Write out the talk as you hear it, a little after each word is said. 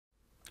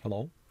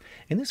Hello.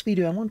 In this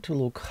video, I want to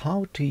look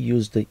how to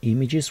use the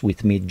images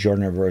with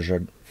MidJourney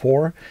version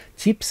 4,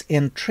 tips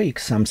and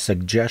tricks, some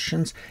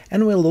suggestions,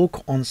 and we'll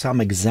look on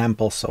some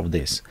examples of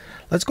this.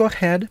 Let's go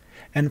ahead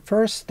and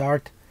first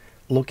start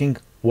looking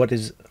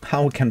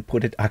how we can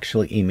put it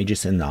actually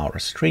images in our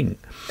string.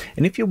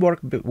 And if you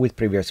work with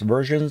previous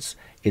versions,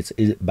 it's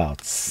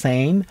about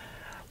same.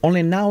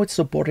 Only now it's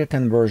supported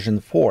in version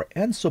 4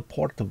 and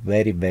support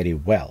very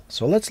well.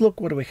 So let's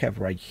look what we have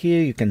right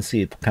here. You can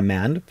see it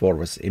command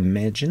forward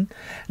imagine.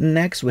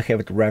 Next we have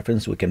it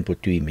reference. We can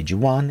put to image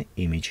 1,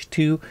 image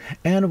 2,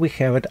 and we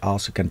have it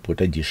also can put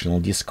additional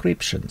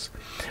descriptions.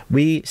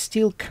 We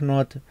still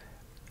cannot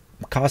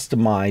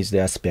customize the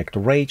aspect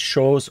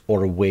ratios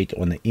or weight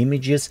on the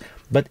images,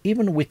 but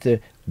even with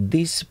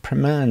these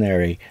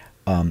preliminary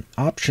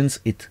options,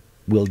 it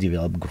will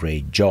develop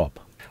great job.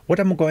 What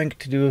I'm going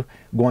to do,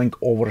 going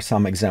over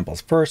some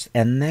examples first,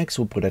 and next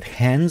we'll put it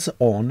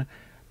hands-on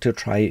to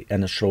try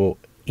and show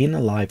in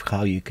live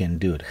how you can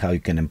do it, how you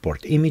can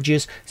import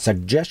images,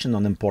 suggestion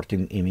on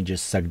importing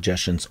images,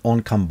 suggestions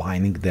on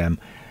combining them.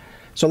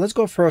 So let's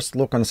go first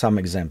look on some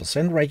examples.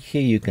 And right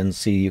here you can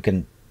see, you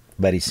can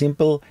very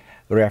simple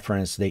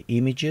reference the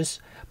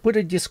images, put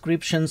the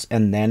descriptions,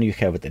 and then you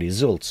have the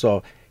result.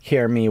 So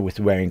here me with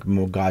wearing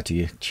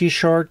Bugatti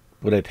t-shirt,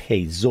 put it,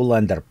 hey,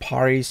 Zoolander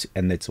Paris,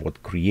 and that's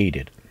what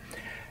created.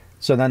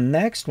 So the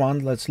next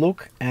one, let's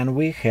look, and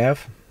we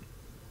have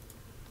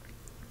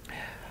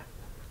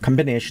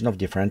combination of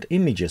different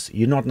images.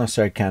 You not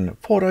necessarily can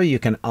photo, you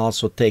can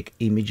also take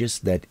images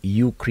that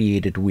you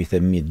created with a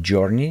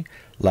MidJourney,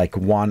 like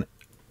 1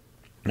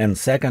 and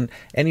 2nd,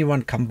 and you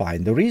want to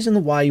combine. The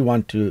reason why you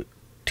want to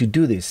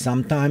do this,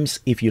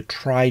 sometimes if you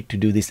try to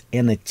do this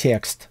in a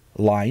text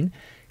line,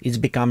 it's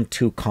become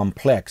too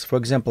complex. For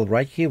example,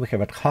 right here we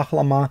have it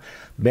Hahlama,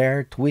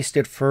 bear,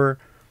 twisted fur,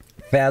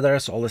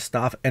 feathers, all the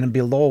stuff, and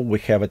below we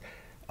have it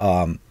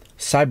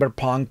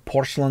cyberpunk,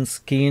 porcelain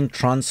skin,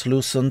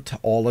 translucent,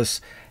 all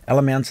these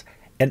elements.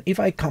 And if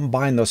I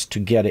combine those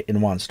together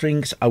in one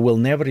strings, I will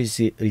never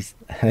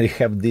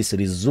have this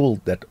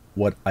result that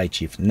what I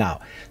achieved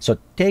now. So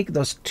take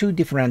those two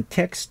different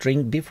text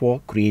string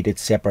before, create a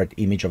separate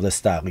image of the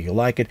style you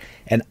like it,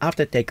 and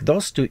after take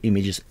those two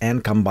images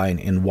and combine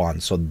in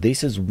one. So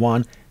this is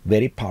one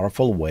very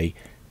powerful way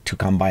to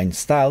combine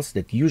styles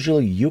that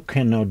usually you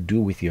cannot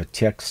do with your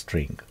text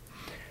string.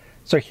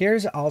 So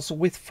here's also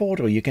with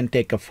photo. You can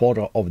take a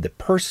photo of the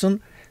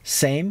person.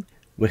 Same,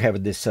 we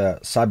have this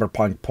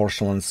cyberpunk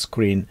porcelain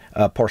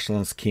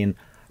skin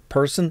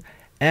person,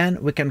 and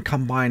we can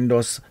combine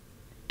those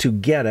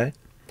together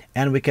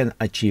and we can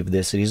achieve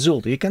this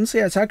result. You can see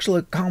it's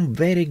actually come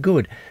very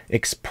good.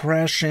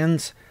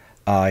 Expressions,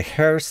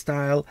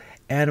 hairstyle,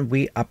 and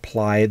we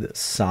applied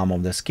some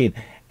of the skin.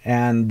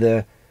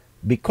 And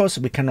because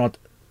we cannot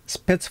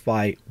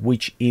specify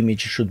which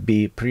image should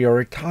be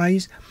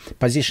prioritized,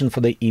 position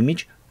for the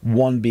image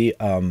won't be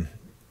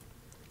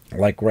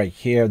like right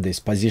here, this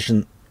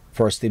position,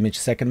 first image,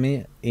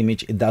 second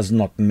image, it does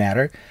not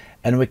matter.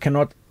 And we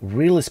cannot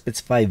really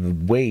specify the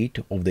weight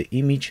of the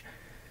image.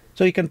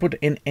 So you can put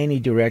in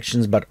any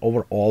directions, but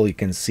overall you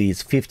can see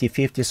it's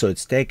 50-50, so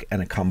it's take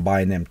and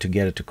combine them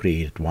together to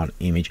create one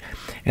image.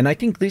 And I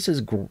think this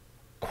is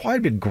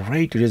quite a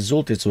great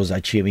result it was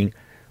achieving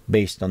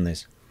based on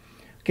this.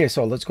 Okay,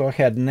 so let's go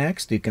ahead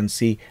next. You can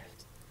see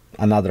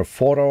another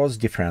photos,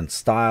 different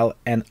style,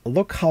 and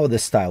look how the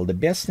style, the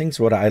best things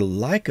what I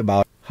like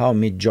about how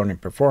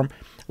MidJourney perform,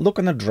 look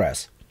on the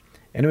dress.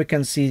 And we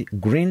can see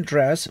green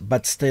dress,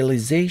 but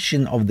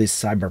stylization of this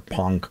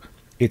cyberpunk,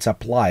 it's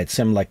applied,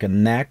 same like a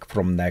neck,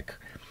 from neck,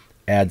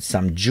 add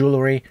some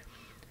jewelry,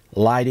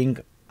 lighting.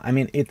 I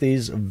mean, it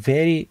is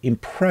very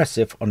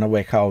impressive on the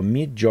way how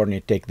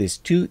MidJourney take these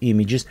two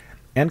images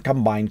and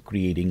combine,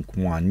 creating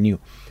one new.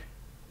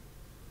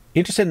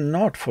 Interesting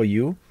note for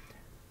you,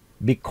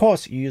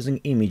 because you're using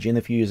image, and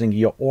if you're using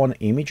your own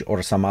image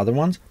or some other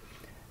ones,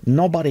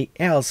 nobody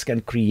else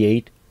can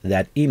create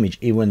that image,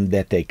 even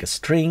they take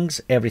strings,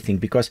 everything,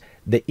 because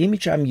the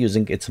image I'm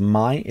using, it's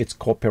mine, it's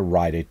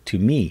copyrighted to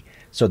me.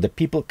 So the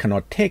people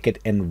cannot take it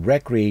and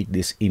recreate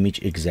this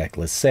image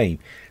exactly the same.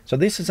 So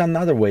this is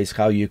another ways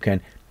how you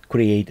can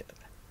create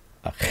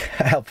a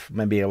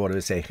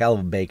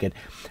half-baked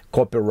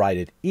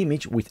copyrighted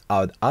image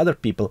without other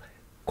people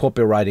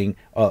copyrighting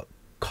or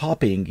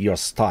copying your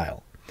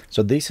style.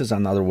 So this is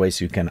another ways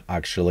you can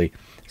actually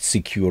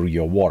secure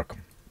your work.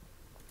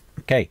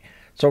 Okay,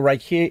 so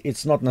right here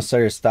it's not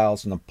necessarily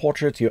styles in a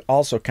portrait. You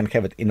also can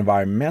have it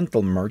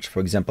environmental merge, for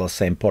example,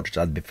 same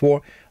portrait as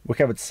before. We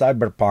have it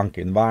cyberpunk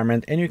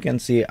environment, and you can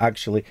see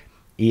actually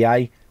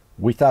AI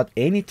without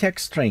any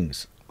text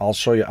strings. I'll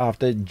show you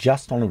after,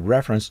 just on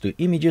reference to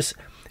images,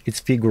 it's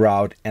figure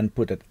out and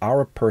put it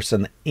our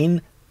person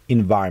in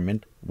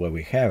environment where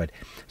we have it.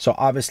 So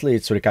obviously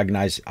it's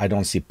recognized, I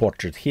don't see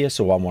portrait here,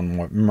 so I want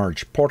more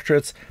merge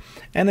portraits,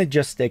 and I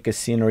just take a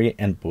scenery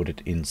and put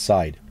it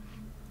inside.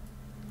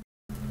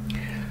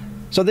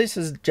 So this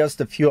is just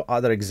a few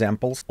other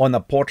examples on the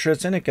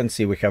portraits, and you can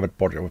see we have a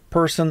portrait of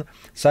person,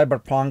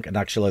 cyberpunk, and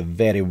actually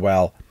very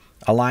well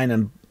aligned.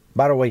 And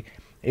by the way,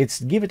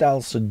 it's give it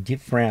also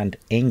different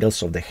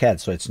angles of the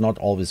head, so it's not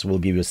always will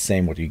give you the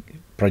same what you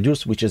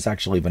produce, which is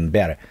actually even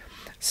better.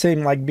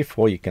 Same like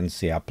before, you can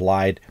see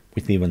applied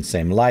with even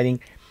same lighting.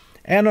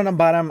 And on the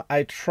bottom,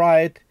 I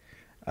tried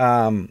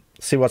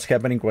see what's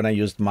happening when I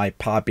used my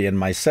puppy and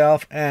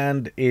myself,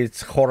 and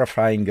it's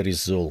horrifying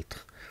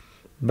result.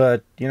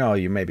 But you know,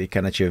 you maybe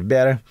can achieve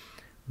better,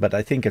 but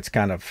I think it's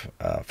kind of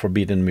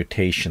forbidden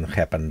mutation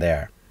happened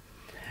there.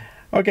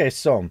 Okay,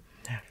 so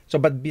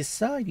but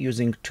beside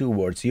using two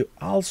words, you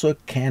also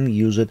can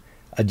use it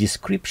a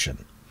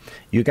description.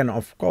 You can,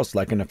 of course,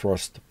 like in the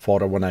first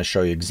photo when I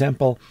show you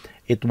example,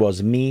 it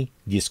was me,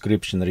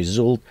 description,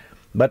 result,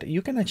 but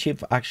you can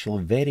achieve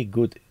actually very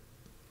good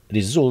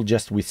result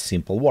just with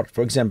simple word.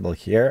 For example,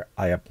 here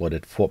I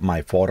uploaded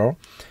my photo,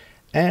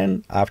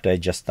 and after I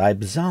just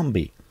type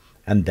zombie,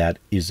 and that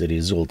is the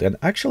result. And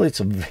actually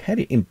it's a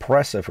very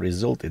impressive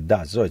result it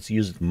does. So it's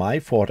used my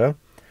photo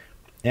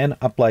and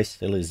apply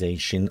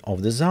stylization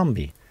of the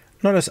zombie.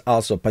 Notice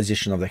also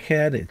position of the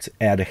head, it's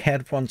add a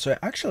headphone, so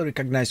I actually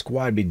recognize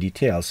quite a bit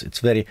details. It's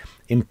very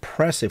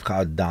impressive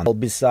how it's done.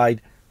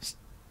 Beside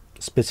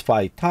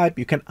specify type,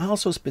 you can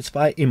also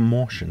specify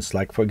emotions.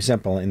 Like for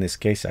example, in this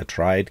case, I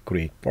tried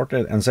create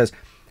portrait and says,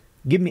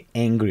 give me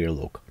angry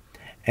look.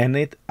 And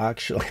it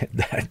actually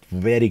did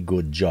very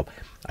good job.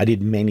 I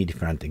did many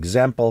different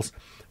examples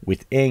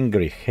with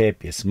angry,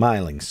 happy,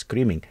 smiling,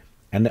 screaming,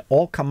 and they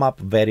all come up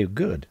very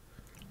good.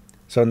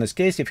 So in this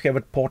case, if you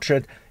have a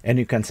portrait and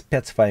you can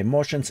specify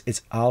emotions,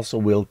 it also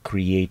will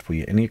create for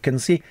you. And you can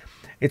see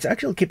it's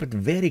actually keep it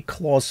very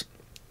close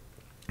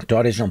to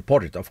original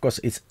portrait. Of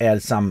course, it's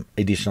add some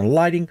additional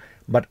lighting,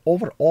 but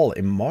overall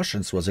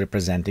emotions was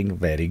representing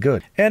very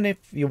good. And if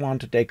you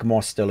want to take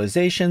more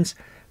stylizations,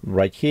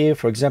 right here,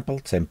 for example,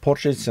 same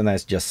portraits, and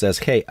it just says,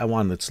 hey, I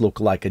want it to look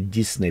like a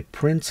Disney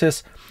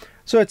princess.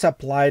 So it's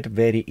applied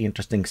very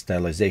interesting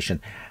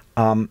stylization.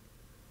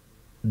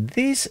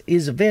 This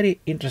is very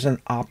interesting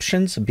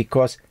options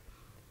because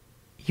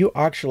you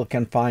actually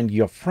can find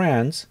your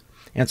friends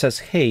and says,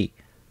 hey,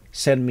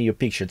 send me your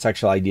picture. It's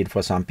actually I did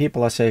for some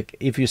people. I say,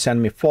 if you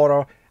send me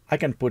photo, I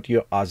can put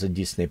you as a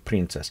Disney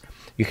princess.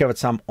 You have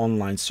some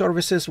online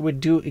services which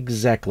do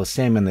exactly the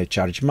same and they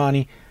charge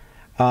money.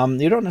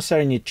 You don't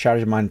necessarily need to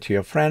charge money to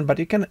your friend, but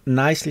you can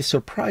nicely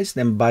surprise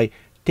them by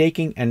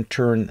taking and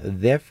turn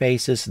their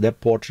faces, their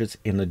portraits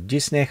into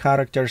Disney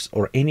characters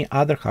or any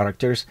other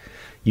characters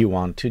you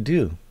want to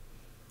do.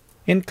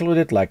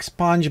 Included like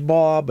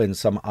SpongeBob and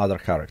some other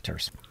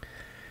characters.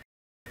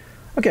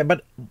 Okay,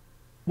 but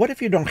what if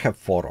you don't have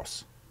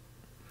photos?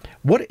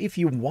 What if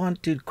you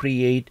want to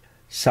create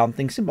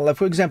something simple? Like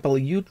for example,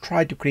 you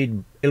try to create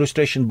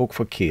illustration book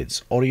for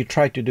kids, or you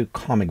try to do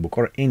comic book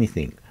or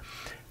anything.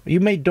 You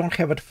may don't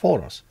have it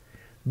photos.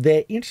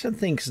 The interesting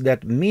thing is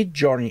that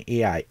MidJourney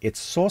AI, it's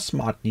so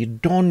smart, you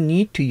don't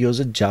need to use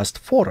it just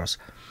photos.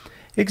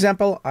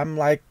 Example, I'm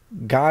like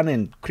gone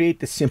and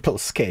create a simple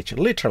sketch,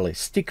 literally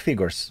stick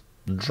figures.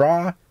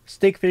 Draw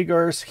stick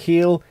figures,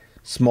 hill,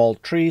 small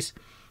trees,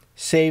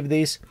 save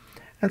this,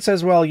 and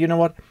says, well, you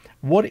know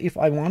what if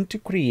I want to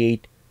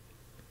create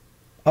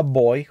a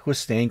boy who's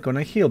staying on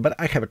a hill, but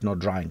I have no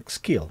drawing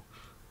skill.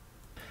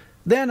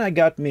 Then I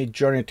got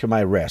MidJourney to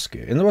my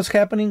rescue. And what's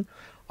happening?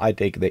 I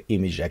take the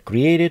image I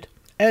created,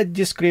 add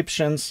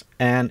descriptions,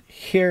 and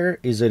here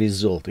is the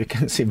result. You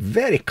can see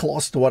very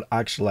close to what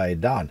actually I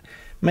done.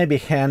 Maybe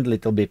hand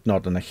little bit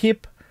not on a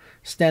hip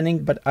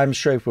standing, but I'm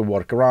sure if we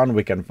work around,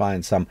 we can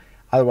find some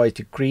other way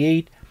to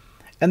create.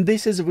 And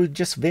this is with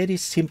just very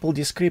simple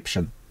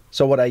description.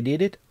 So what I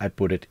did it, I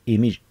put it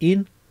image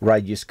in,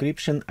 write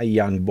description, a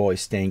young boy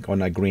staying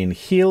on a green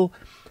hill,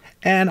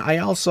 and I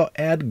also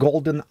add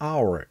golden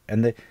hour.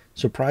 And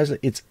surprisingly,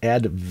 it's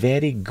add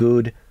very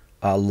good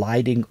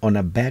lighting on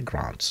a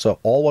background. So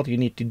all what you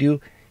need to do,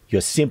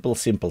 your simple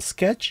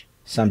sketch,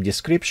 some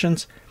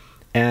descriptions,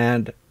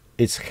 and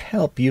it's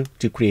help you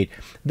to create.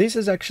 This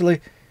is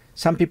actually,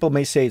 some people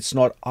may say it's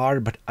not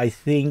art, but I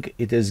think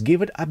it is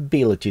given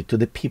ability to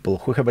the people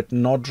who have it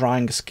no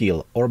drawing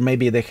skill, or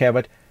maybe they have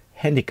it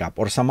handicap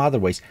or some other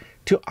ways,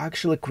 to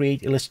actually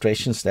create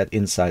illustrations that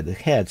inside the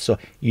head. So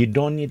you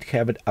don't need to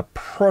have it a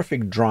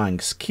perfect drawing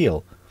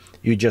skill.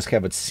 You just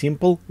have a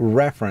simple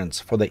reference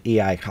for the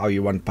AI, how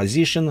you want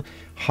position,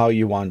 how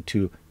you want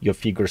to your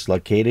figures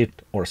located,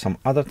 or some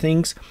other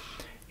things.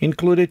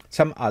 Included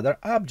some other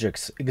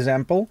objects.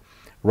 Example,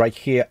 right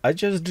here, I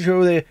just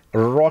drew the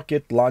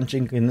rocket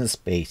launching in the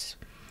space.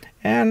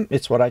 And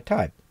it's what I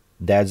type.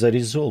 That's the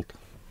result.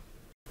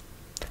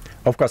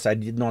 Of course, I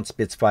did not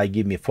specify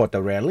give me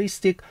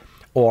photorealistic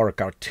or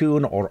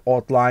cartoon or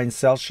outline,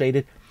 cell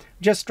shaded.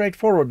 Just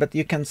straightforward, but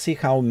you can see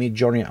how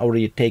MidJourney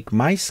already take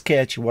my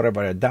sketch,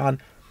 whatever I've done,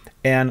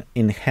 and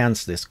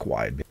enhance this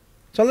quite a bit.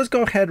 So let's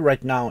go ahead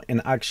right now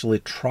and actually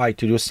try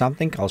to do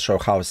something. I'll show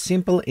how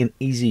simple and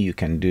easy you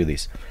can do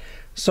this.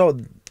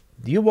 So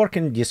you work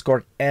in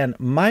Discord, and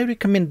my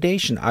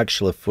recommendation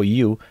actually for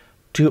you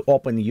to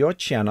open your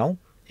channel,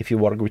 if you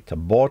work with a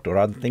bot or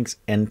other things,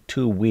 and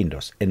two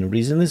windows. And the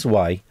reason is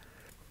why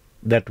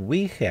that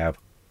we have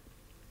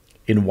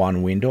in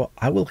one window,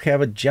 I will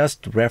have it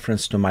just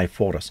reference to my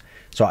photos.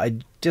 So I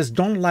just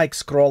don't like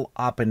scroll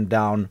up and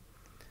down.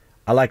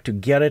 I like to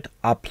get it,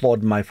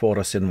 upload my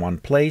photos in one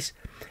place,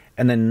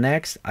 and then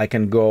next I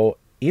can go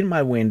in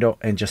my window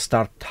and just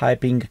start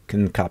typing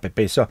and copy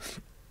paste. So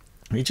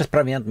it just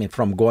prevents me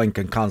from going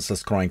and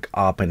constantly scrolling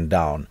up and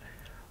down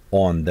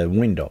on the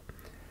window.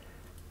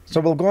 So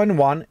we'll go in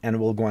one and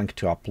we're going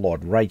to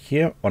upload right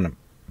here on the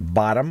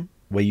bottom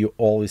where you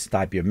always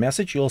type your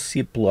message. You'll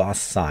see plus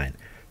sign.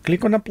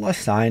 Click on the plus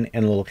sign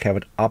and we'll have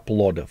it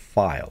upload a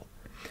file.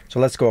 So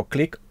let's go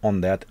click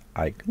on that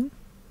icon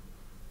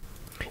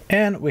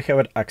and we have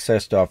it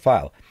access to our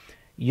file.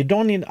 You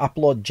don't need to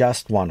upload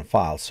just one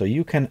file, so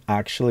you can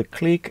actually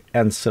click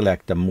and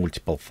select the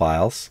multiple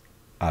files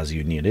as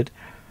you need it.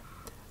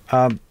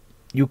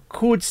 You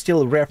could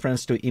still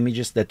reference to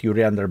images that you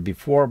rendered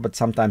before, but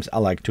sometimes I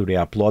like to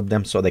re-upload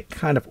them so they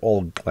kind of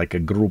all like a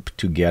group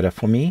together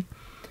for me.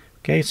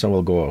 Okay, so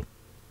we'll go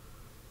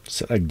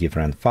select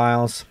different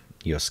files,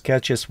 your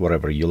sketches,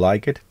 whatever you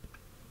like it.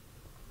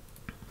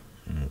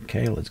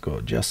 Okay, let's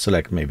go just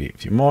select maybe a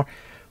few more.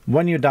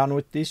 When you're done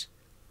with this,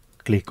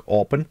 click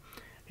open,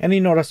 and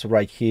you notice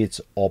right here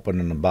it's open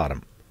on the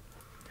bottom.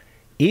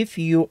 If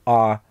you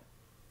are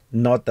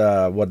not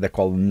what they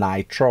call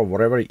nitro,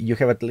 whatever, you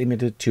have it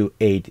limited to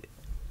 8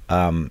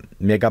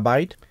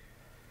 megabyte.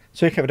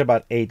 So you have it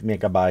about 8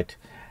 megabyte,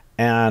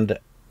 and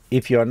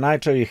if you're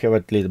nitro, you have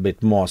a little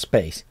bit more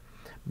space.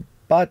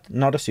 But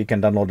notice you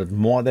can download it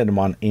more than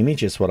one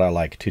image is what I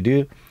like to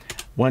do.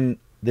 When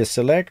they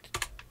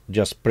select,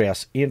 just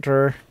press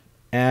enter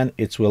and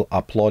it will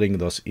uploading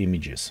those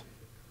images.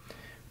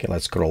 Okay,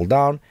 let's scroll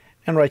down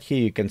and right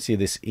here you can see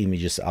this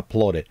image is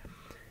uploaded.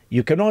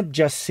 You cannot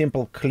just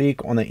simple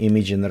click on the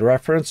image in the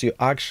reference. You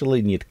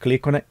actually need to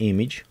click on an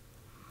image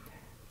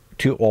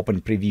to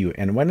open preview,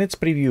 and when it's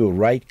preview,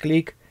 right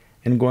click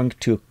and going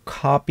to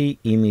copy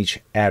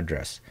image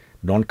address.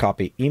 Don't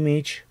copy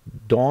image,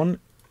 don't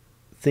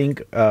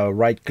think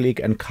right click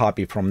and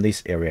copy from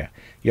this area.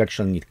 You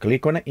actually need to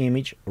click on an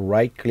image,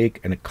 right click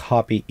and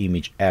copy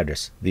image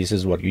address. This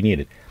is what you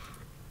needed.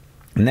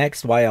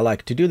 Next, why I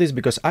like to do this,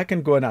 because I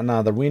can go in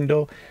another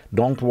window.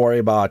 Don't worry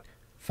about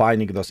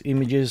finding those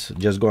images,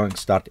 just go and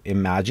start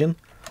imagine.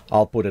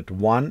 I'll put it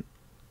one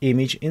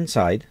image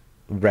inside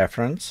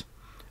reference.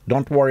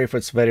 Don't worry if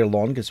it's very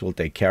long, it will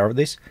take care of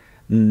this.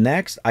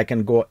 Next, I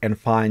can go and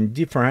find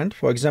different,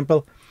 for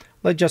example,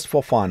 let's just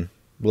for fun,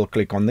 we'll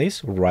click on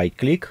this, right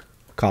click,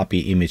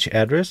 copy image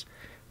address,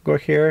 go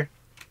here,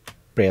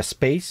 press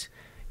space.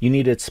 You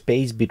needed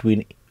space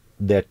between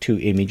the two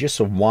images,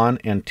 so 1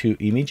 and 2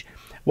 image.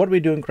 What we're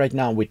doing right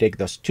now, we take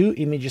those two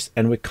images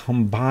and we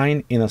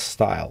combine in a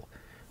style.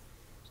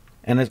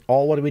 And it's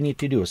all what we need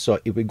to do. So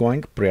if we're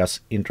going, press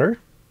enter,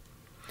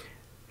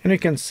 and you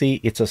can see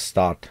it's a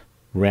start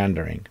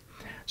rendering.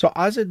 So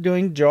as it's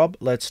doing job,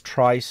 let's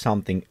try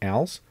something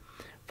else.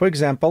 For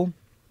example,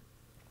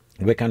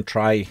 we can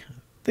try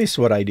this,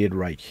 what I did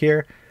right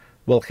here.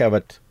 We'll have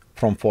it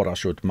from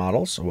photoshoot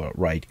models. We'll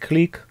right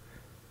click,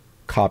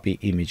 copy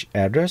image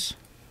address.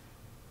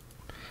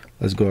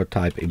 Let's go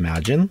type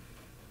imagine.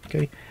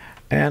 Okay,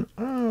 and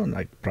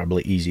like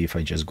probably easy if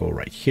I just go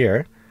right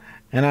here,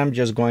 and I'm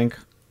just going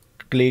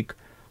click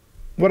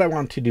what I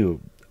want to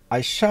do.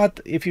 I shot,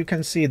 if you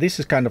can see, this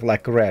is kind of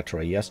like retro,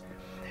 yes,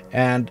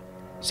 and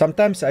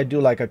sometimes I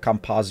do like a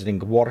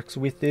compositing works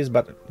with this,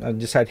 but I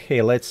decide,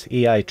 hey, let's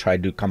AI try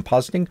to do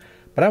compositing,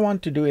 but I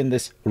want to do in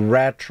this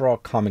retro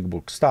comic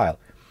book style.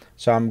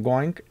 So I'm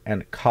going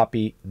and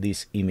copy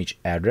this image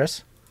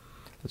address.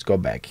 Let's go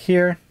back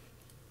here,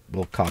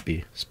 we'll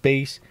copy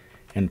space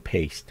and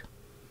paste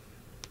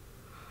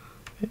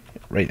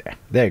right there.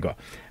 There you go.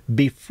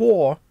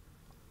 Before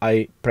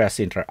I press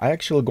enter, I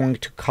actually going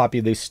to copy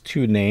these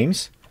two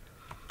names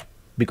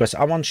because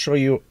I want to show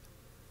you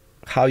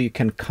how you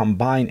can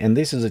combine, and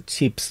this is a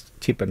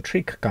tip and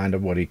trick kind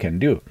of what you can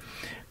do.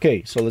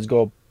 Okay, so let's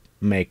go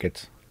make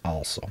it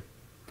also.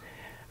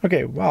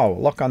 Okay, wow,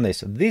 look on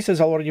this. This is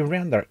already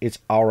rendered. It's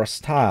our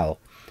style.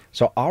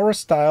 So our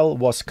style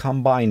was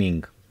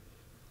combining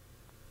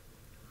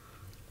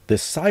the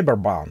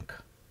cyberpunk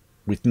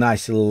with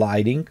nice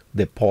lighting,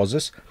 the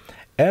poses,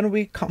 and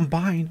we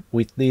combine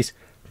with this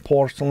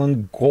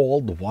porcelain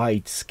gold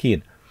white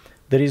skin.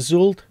 The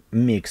result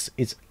mix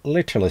is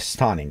literally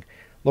stunning.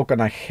 Look at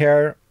the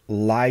hair,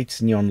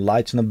 lights, neon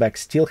lights in the back,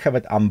 still have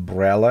an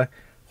umbrella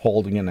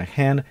holding in a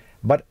hand,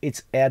 but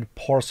it's add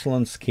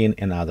porcelain skin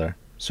and other.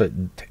 So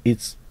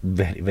it's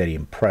very, very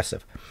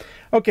impressive.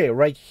 Okay,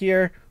 right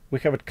here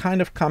we have it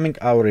kind of coming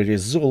our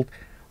result,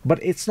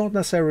 but it's not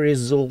necessarily a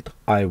result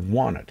I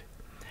wanted.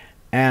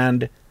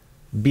 And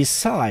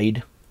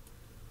beside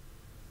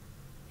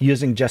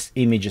using just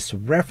images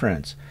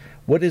reference,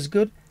 what is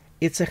good,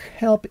 it's a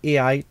help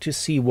AI to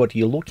see what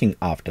you're looking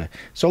after.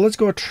 So let's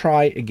go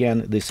try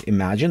again this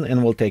imagine,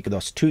 and we'll take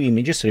those two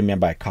images.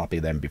 Remember I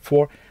copied them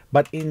before,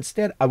 but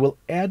instead I will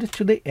add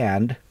to the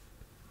end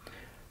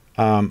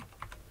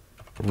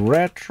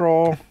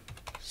retro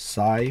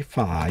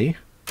sci-fi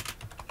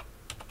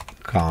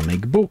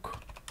comic book.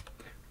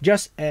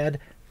 Just add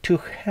to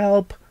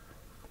help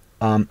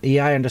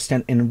AI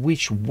understand in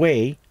which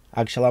way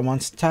actually I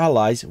want to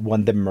stylize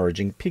when they're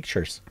merging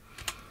pictures.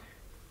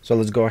 So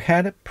let's go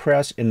ahead,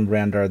 press and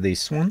render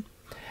this one.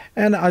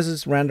 And as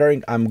it's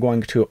rendering, I'm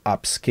going to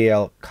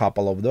upscale a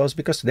couple of those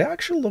because they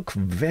actually look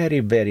very,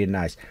 very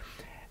nice.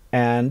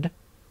 And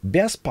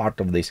best part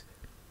of this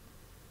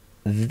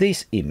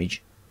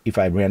image, if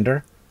I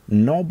render,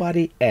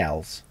 nobody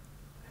else,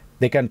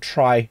 they can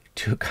try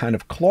to kind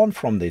of clone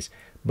from this,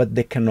 but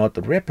they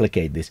cannot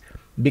replicate this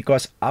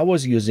because I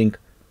was using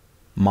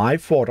my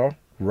photo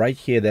right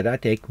here that I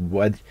take,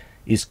 what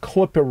is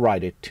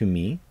copyrighted to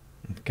me.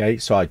 Okay,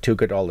 so I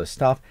took it all the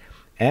stuff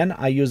and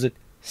I use it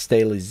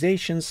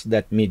stylizations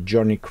that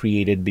MidJourney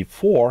created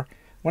before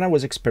when I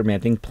was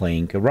experimenting,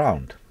 playing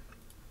around.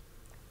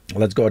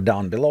 Let's go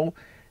down below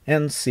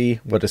and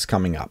see what is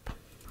coming up.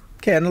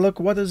 Okay, and look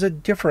what is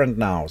it different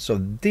now. So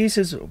this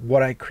is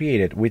what I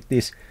created with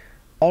this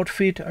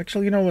outfit.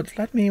 Actually, you know what,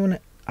 let me even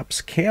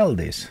upscale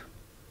this.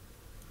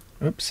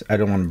 Oops, I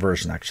don't want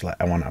version, actually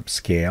I want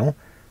upscale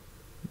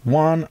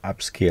 1,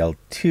 upscale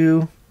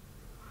 2,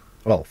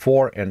 well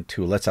 4 and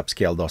 2. Let's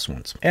upscale those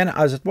ones. And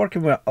as it's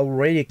working, we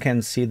already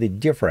can see the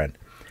different.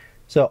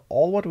 So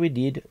all what we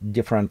did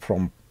different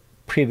from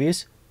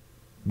previous,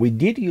 we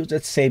did use the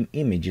same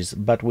images,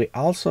 but we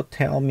also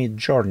tell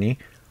MidJourney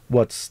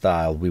what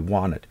style we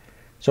wanted.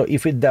 So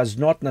if it does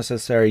not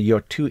necessarily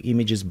your two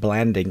images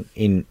blending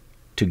in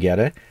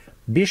together,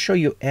 be sure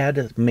you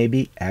add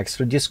maybe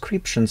extra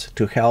descriptions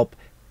to help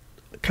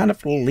kind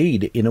of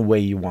lead in a way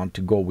you want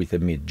to go with a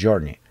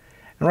MidJourney.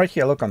 And right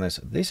here, look on this.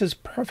 This is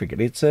perfect.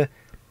 It's a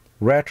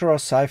retro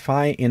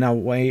sci-fi in a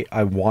way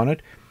I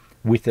wanted,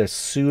 with a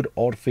suit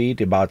outfit,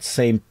 about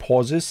same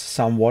poses,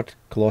 somewhat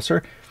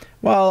closer.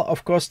 Well,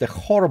 of course, the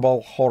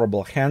horrible,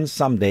 horrible hands,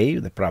 someday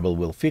they probably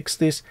will fix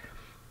this,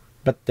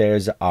 but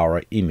there's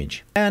our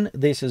image. And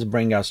this is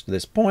bring us to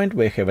this point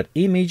where you have an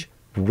image,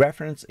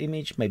 reference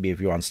image, maybe if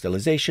you want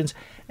stylizations,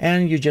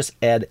 and you just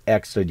add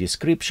extra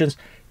descriptions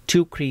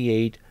to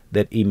create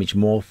that image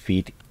more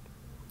fit,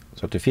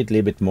 so to fit a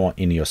little bit more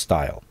in your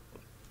style.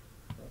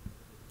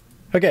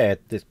 Okay,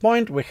 at this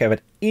point we have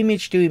an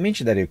image to image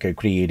that you can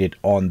create it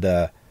on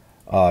the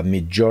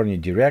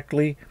MidJourney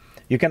directly.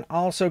 You can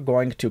also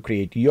going to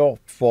create your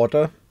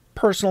photo,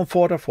 personal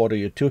photo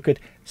you took it,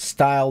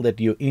 style that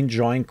you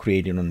enjoying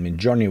creating on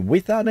MidJourney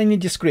without any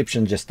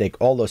description. Just take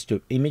all those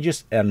two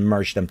images and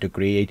merge them to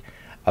create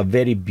a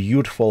very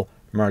beautiful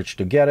merge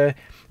together.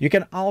 You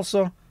can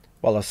also,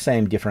 well, the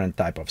same different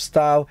type of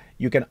style.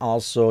 You can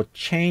also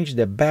change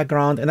the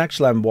background, and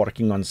actually I'm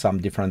working on some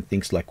different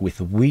things like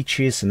with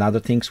witches and other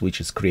things, which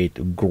is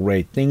create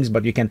great things,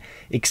 but you can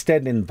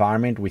extend the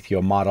environment with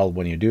your model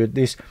when you do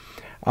this.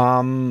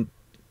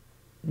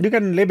 You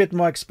can a little bit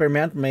more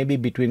experiment, maybe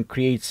between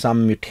create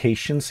some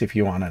mutations if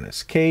you want in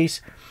this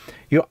case.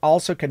 You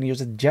also can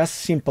use it just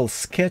simple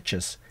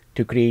sketches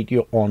to create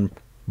your own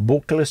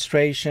book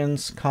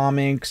illustrations,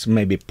 comics,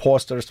 maybe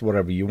posters,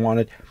 whatever you want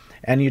it.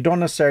 And you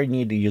don't necessarily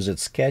need to use it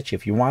sketch.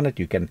 If you want it,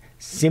 you can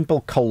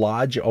simple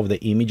collage of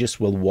the images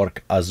will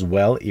work as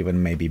well,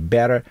 even maybe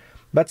better.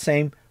 But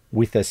same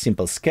with a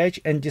simple sketch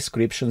and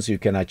descriptions, you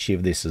can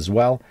achieve this as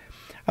well.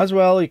 As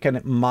well, you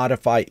can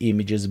modify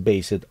images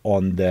based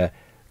on the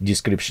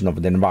description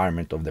of the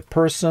environment of the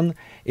person.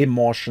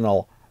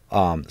 Emotional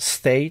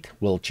state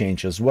will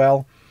change as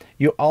well.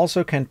 You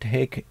also can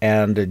take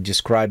and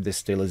describe the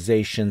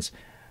stylizations,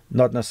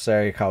 not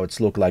necessarily how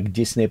it's look like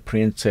Disney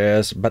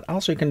princess, but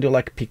also you can do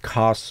like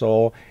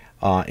Picasso,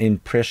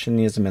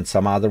 Impressionism, and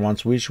some other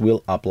ones which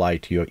will apply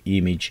to your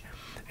image.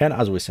 And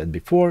as we said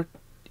before,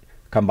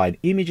 combine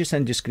images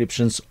and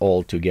descriptions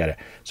all together.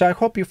 So I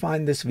hope you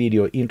find this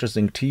video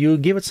interesting to you.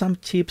 Give it some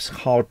tips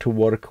how to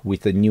work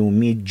with the new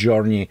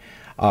MidJourney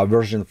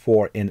version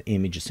 4 and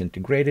images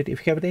integrated.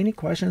 If you have any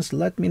questions,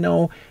 let me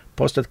know.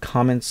 Post a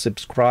comment,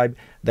 subscribe,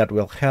 that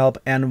will help.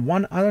 And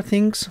one other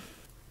things,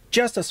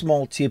 just a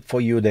small tip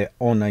for you there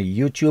on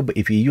YouTube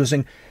if you're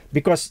using,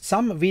 because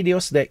some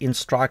videos they're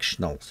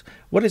instructionals.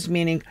 What is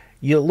meaning?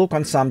 You look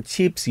on some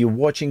tips, you're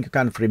watching, you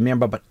can't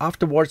remember, but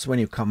afterwards when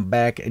you come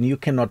back and you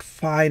cannot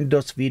find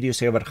those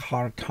videos, you have a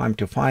hard time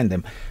to find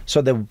them.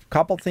 So the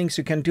couple things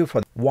you can do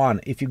for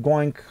one, if you're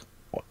going,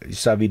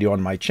 it's a video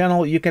on my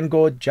channel, you can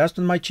go just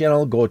on my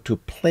channel, go to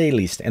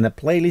playlist, and the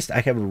playlist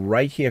I have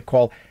right here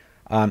called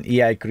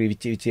AI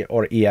Creativity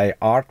or AI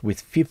Art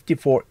with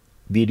 54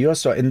 videos.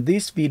 So in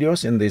these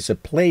videos, in this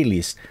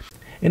playlist,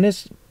 in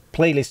this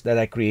playlist that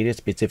I created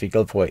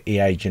specifically for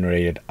AI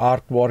generated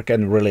artwork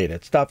and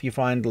related stuff, you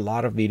find a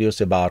lot of videos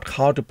about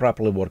how to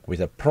properly work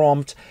with a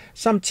prompt,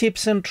 some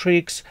tips and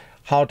tricks,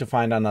 how to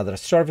find another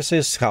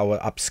services, how to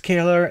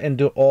upscaler, and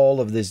do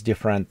all of these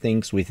different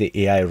things with the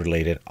AI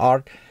related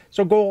art.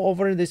 So go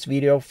over this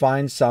video,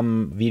 find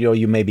some video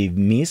you maybe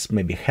miss,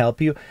 maybe help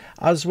you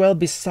as well.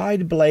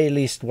 Beside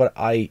playlist, what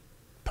I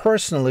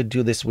personally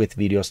do this with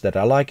videos that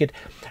I like it,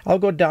 I'll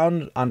go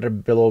down under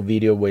below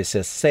video where it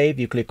says save.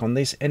 You click on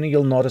this and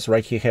you'll notice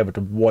right here have a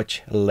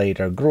watch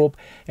later group,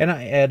 and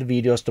I add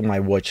videos to my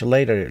watch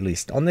later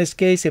list. On this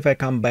case, if I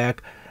come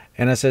back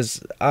And it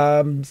says,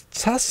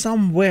 saw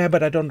somewhere,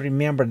 but I don't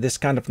remember this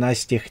kind of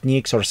nice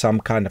techniques or some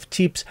kind of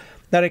tips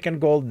that I can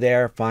go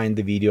there, find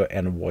the video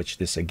and watch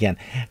this again.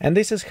 And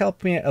this has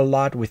helped me a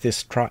lot with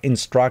this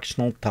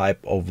instructional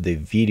type of the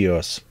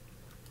videos.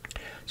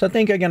 So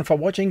thank you again for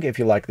watching. If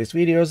you like these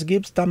videos,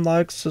 give some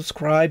likes,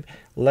 subscribe.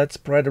 Let's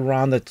spread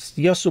around that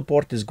your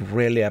support is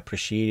greatly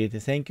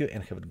appreciated. Thank you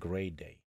and have a great day.